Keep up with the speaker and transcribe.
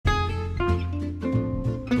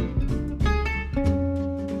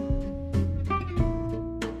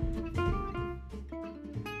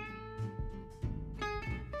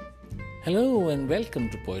Hello and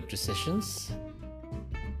welcome to Poetry Sessions.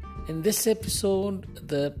 In this episode,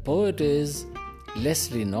 the poet is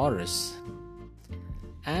Leslie Norris,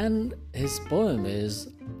 and his poem is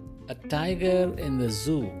A Tiger in the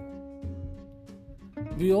Zoo.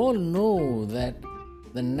 We all know that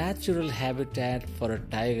the natural habitat for a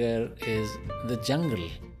tiger is the jungle.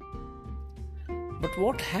 But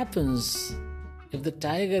what happens if the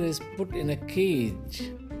tiger is put in a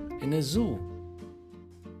cage in a zoo?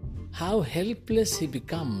 How helpless he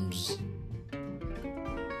becomes.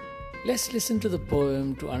 Let's listen to the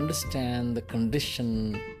poem to understand the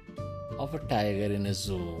condition of a tiger in a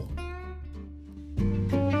zoo.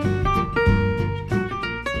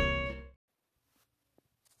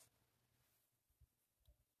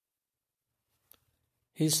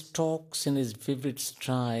 He stalks in his vivid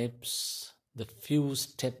stripes the few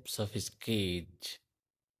steps of his cage,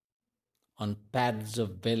 on pads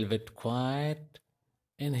of velvet quiet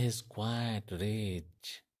in his quiet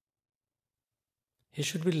rage. He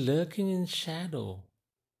should be lurking in shadow,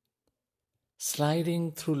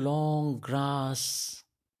 sliding through long grass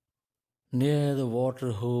near the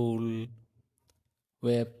water hole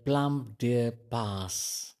where plump deer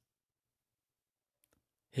pass.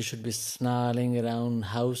 He should be snarling around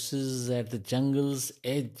houses at the jungle's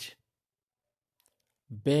edge,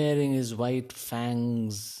 baring his white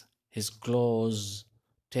fangs, his claws,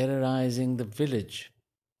 terrorizing the village.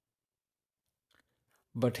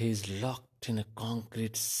 But he is locked in a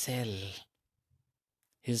concrete cell,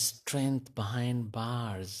 his strength behind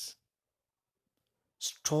bars,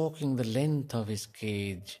 stalking the length of his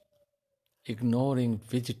cage, ignoring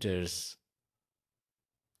visitors.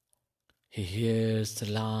 He hears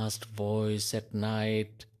the last voice at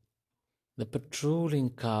night, the patrolling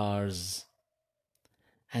cars,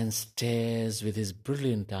 and stares with his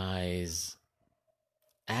brilliant eyes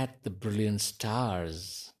at the brilliant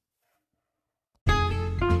stars.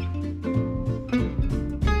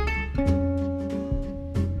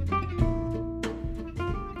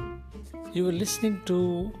 You were listening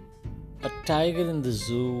to A Tiger in the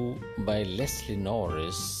Zoo by Leslie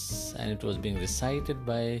Norris, and it was being recited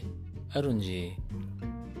by Arunji.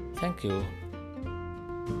 Thank you.